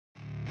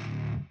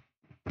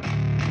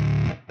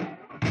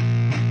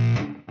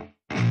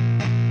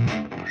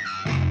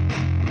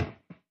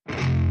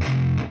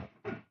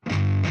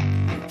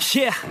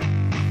Yeah,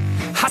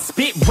 I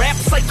spit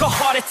raps like a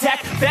heart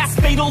attack, fast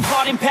fatal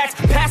heart impact,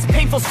 past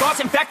painful scars.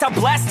 In fact, I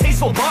blast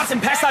tasteful bars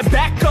and packs. I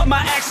back up my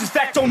actions,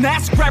 fact don't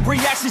ask, grab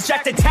reactions,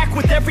 jacked attack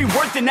with every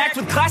word, then act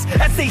with class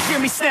as they hear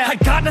me snap. I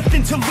got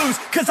nothing to lose,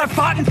 cause I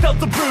fought and felt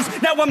the bruise.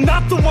 Now I'm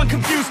not the one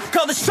confused,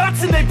 call the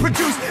shots and they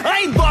produce.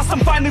 I ain't lost,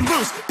 I'm finally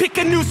loose, pick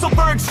a new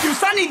silver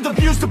excuse. I need the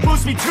views to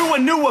boost me to a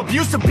new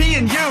abuse of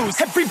being used.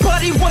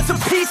 Everybody wants a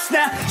piece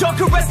now, y'all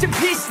can rest in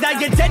peace now.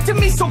 You're dead to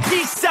me, so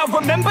peace out.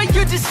 Remember,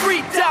 you're just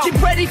freaked out. Get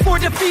ready for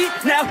defeat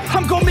now,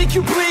 I'm gonna make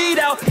you bleed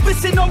out.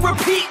 Listen on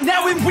repeat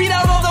now and weed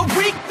out all the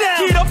weak now.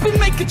 Get up and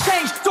make a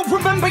change, don't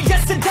remember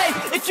yesterday.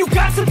 If you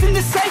got something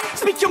to say,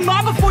 speak your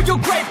mind before your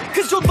grave,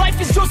 cause your life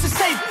is yours to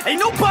save. Ain't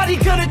nobody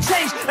gonna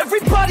change,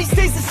 everybody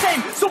stays the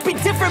same. So be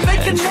different,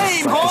 make a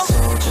name, huh?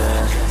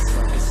 Soldier,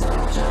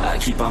 I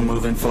keep on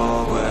moving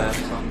forward,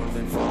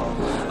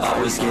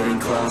 always getting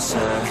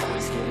closer.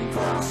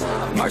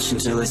 March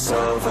until it's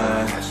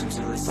over.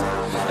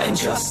 And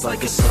just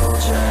like a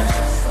soldier,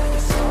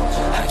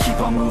 I keep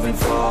on moving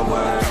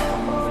forward,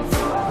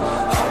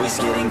 always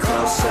getting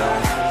closer.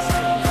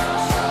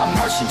 I'm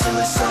marching till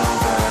it's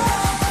over.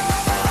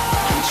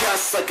 And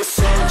just like a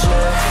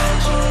soldier,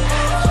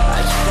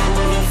 I keep on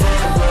moving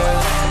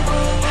forward,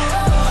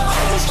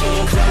 always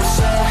getting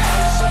closer.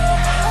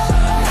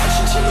 I'm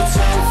marching till it's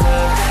over.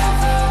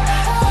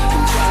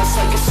 And just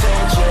like a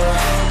soldier,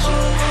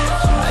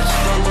 I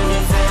keep on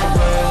moving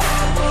forward,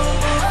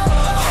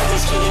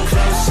 always getting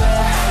closer.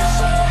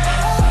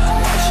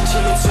 I'm marching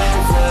till it's over.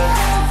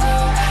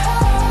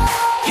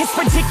 It's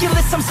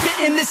ridiculous, I'm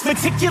spitting this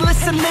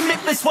meticulous and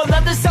limitless, while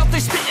others out there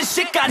spitting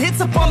shit got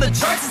hits up on the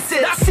charts and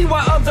shit. I see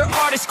why other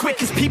artists quit,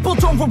 cause people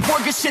don't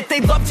reward good shit.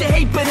 They love to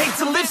hate but hate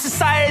to live.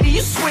 Society,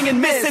 you swing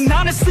and miss. And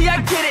honestly,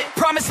 I get it,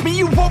 promise me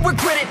you won't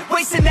regret it.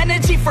 Wasting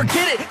energy,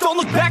 forget it, don't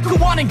look back, go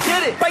on and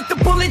get it. Bite the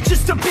bullet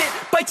just a bit,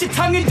 bite your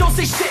tongue and don't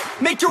say shit.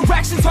 Make your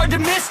actions hard to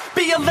miss,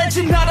 be a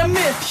legend, not a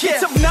myth. Yeah.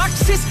 It's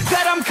obnoxious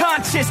that I'm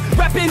conscious,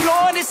 rapping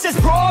honest as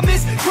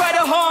promise. Try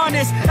to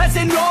harness, as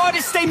an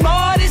artist, stay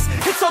modest.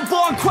 It's a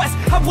long quest,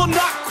 I will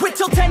not quit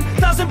till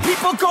 10,000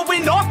 people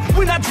going off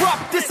when I drop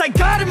this. I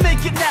gotta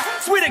make it now,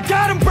 swear to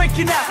God I'm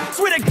breaking out.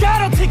 Swear to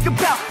God I'll take a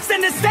bow,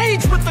 stand the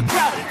stage with the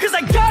crowd, cause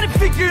I got it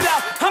figured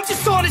out. I'm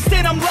just honest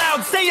and I'm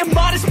loud, saying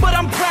modest but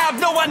I'm proud.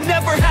 No, I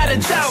never had a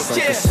doubt. Just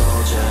like a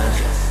soldier,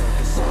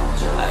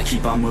 I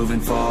keep on moving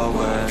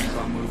forward,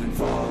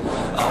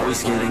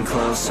 always getting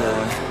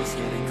closer.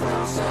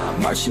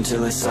 I'm marching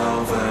till it's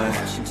over.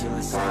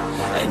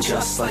 And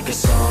just like a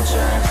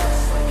soldier,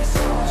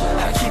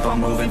 I keep on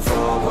moving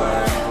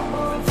forward,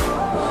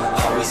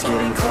 always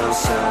getting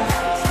closer.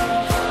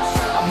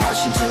 I'm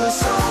marching till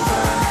it's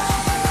over.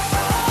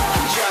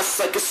 And just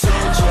like a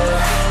soldier,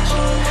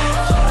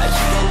 I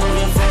keep on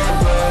moving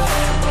forward,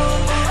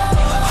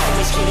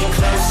 always getting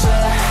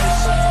closer.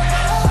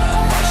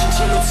 I'm marching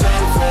till it's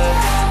over.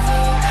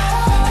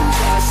 And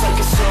just like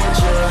a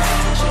soldier,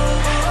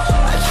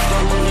 I keep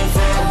on moving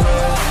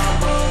forward,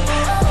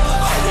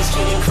 always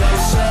getting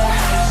closer.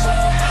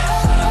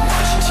 I'm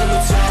marching till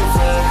it's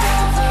over.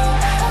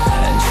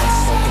 And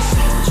just like a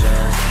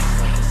soldier,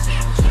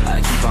 I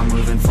keep on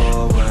moving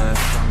forward,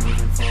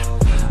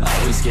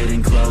 always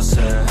getting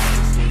closer.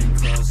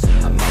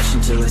 I'm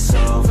marching till it's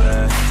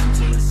over.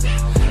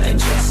 And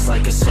just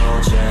like a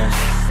soldier,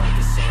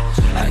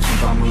 I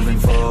keep on moving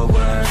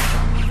forward,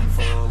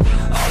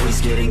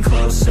 always getting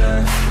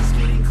closer.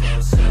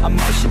 I'm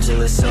marching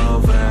till it's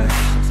over.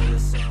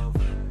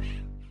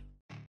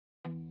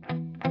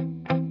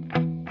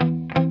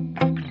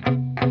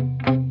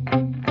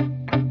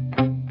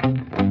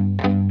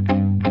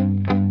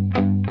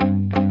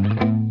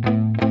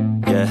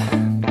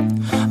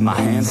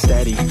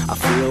 Steady, I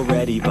feel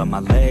ready, but my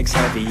legs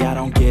heavy, I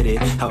don't get it.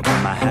 How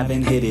come I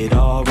haven't hit it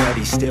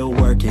already? Still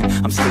working,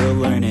 I'm still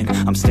learning,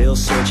 I'm still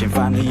searching,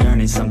 finally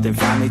earning something,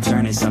 finally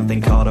turning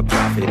something called a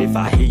profit. If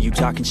I hear you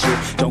talking shit,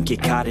 don't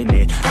get caught in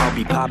it. I'll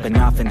be popping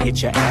off and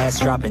hit your ass,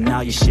 dropping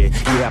all your shit.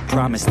 Yeah, I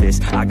promise this,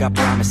 I got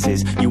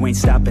promises, you ain't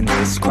stopping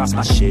this. Cross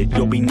my shit,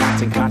 you'll be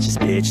knocked unconscious,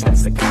 bitch.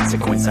 That's the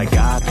consequence, I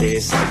got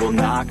this, I will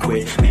not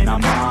quit. Man,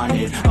 I'm on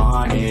it,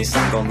 honest,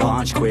 I'm gonna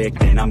launch quick,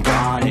 then I'm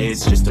gone.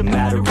 It's just a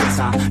matter of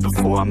time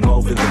before I'm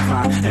over the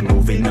climb and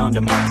moving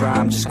under my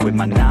prime. Just quit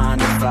my 9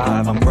 to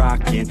 5, I'm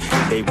rocking,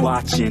 and they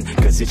watching,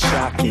 cause it's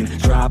shocking.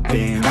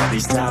 Dropping all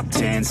these top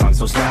 10 songs,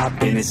 so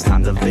stopping. It's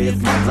time to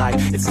live my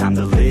life, it's time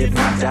to live,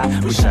 not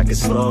die. Wish I could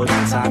slow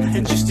down time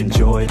and just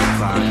enjoy the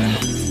climb.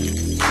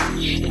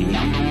 And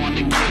I'm the one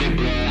to get it,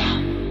 bro.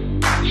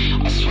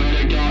 I swear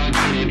to God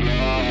I get it,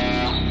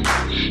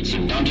 bro. So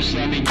don't just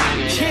let me get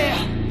it. Yeah,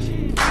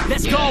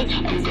 let's go. I'm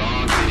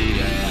gonna get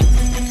it,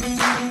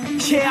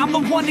 yeah, I'm the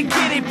one to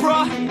get it,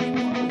 bruh.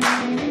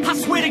 I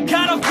swear to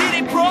God I'll get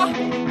it, bruh.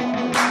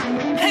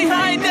 Hey,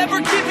 I ain't never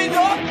giving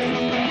up.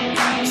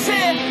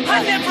 Said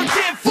I never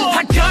give up.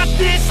 I got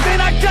this, man,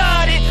 I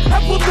got it. I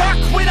will not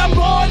quit, I'm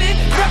on it.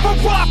 Never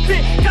rock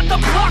it. Got the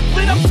block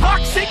lit, I'm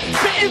toxic.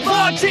 Spitting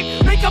logic,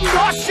 make them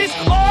nauseous.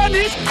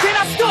 Honest, can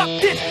I stop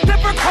this?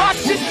 Never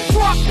cautious,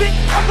 drop it.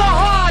 I'm the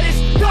hardest.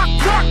 Knock,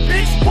 knock,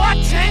 bitch,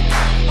 watch it.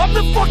 I'm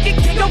the fucking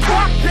king of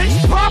rock, bitch.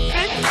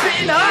 Profit,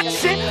 spitting hot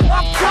shit.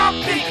 I'm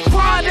topic,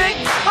 chronic.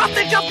 I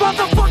think I'm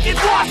motherfucking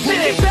lost it.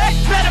 Making back,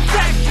 better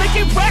facts.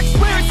 Making racks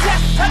where it's at.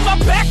 Had my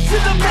back to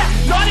the mat.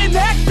 Not an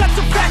act, that's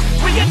a fact.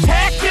 We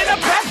attack in a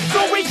back.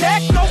 No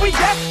react, no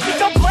react. Think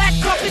I'm black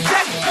off his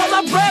ass. While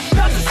I rap,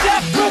 not a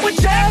step. Throw a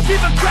jab,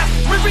 give a crap.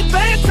 We're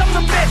advanced, I'm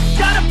the man.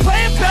 Got a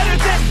plan better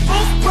than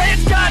most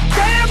brands.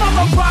 Goddamn, I'm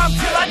a rhyme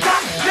till I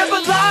die. Never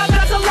lie,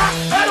 that's a lie.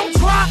 I don't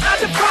try, I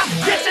defy.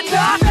 Yes and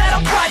nah, that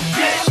I'm right,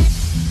 yeah.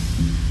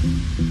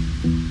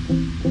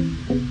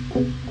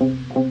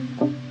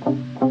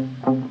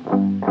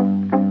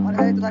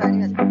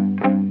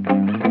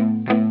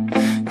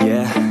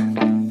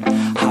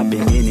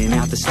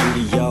 The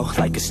studio,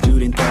 like a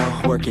student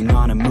though, working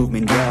on a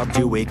movement, yeah, I'll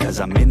do it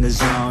cause I'm in the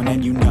zone.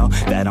 And you know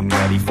that I'm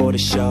ready for the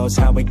shows.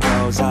 How it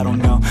goes, I don't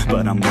know,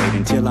 but I'm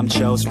waiting till I'm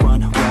chose.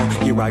 Run, roll,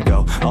 here I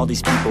go. All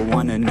these people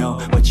wanna know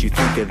what you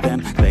think of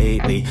them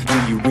lately. Do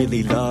you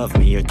really love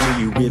me or do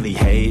you really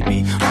hate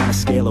me? On a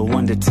scale of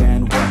 1 to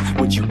 10, what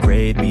would you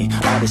grade me?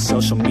 All this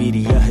social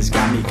media has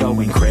got me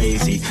going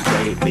crazy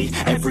lately.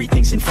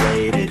 Everything's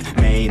inflated,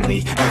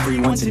 mainly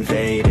everyone's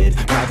invaded.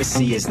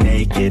 Privacy is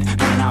naked,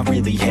 man, I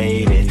really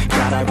hate it.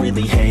 God, I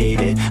really hate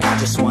it. I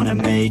just wanna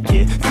make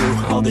it through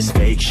all this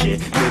fake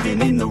shit.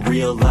 Living in the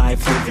real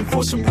life, living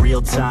for some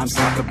real times.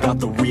 Talk about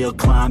the real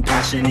climb,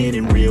 passionate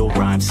in real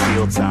rhymes.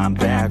 Steal time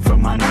back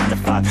from my 9 to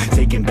 5,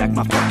 taking back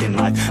my fucking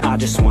life. I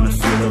just wanna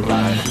feel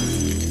alive.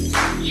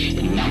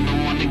 And I'm the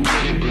one to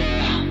get it, bro.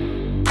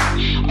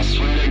 I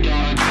swear to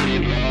God I get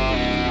it,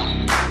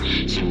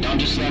 bro. So don't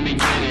just let me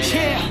get it.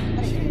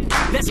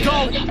 Yeah, let's go.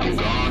 I'm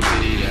gonna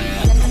get it,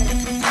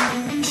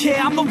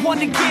 yeah, I'm the one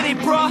to get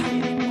it, bro.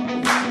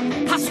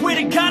 I swear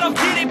to God I'll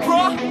get it,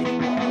 bro.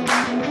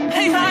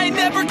 Hey, I ain't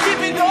never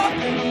giving up.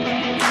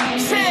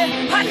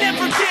 Yeah, I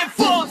never give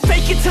up.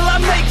 Fake it till I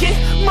make it.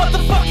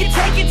 Motherfucking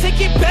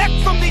take it back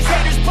from these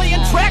haters.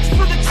 Playing tracks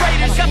for the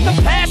traitors. Got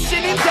the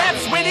passion in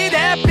depths when it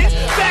happens.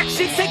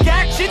 Factions take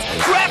actions,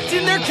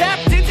 drafting their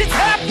captains. It's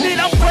happening.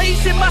 I'm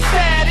raising my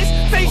status,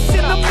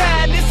 facing the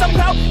madness. I'm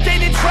out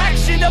gaining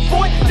traction,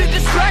 avoid the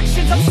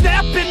distractions. I'm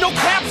snapping, no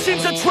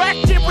captions,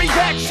 attracting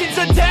reactions,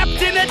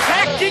 adapting,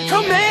 attacking,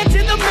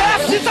 commanding the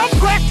masses. I'm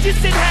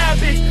practicing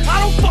habits, I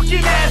don't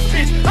fucking ask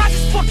bitch, I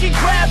just fucking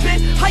grab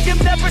it. I am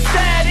never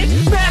static,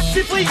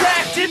 massively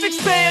active,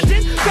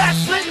 expanding,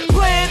 backslid,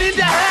 planning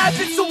to have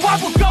it. So I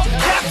will go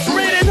capture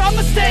it and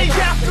I'ma stay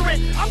after it.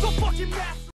 I'm gonna fucking master.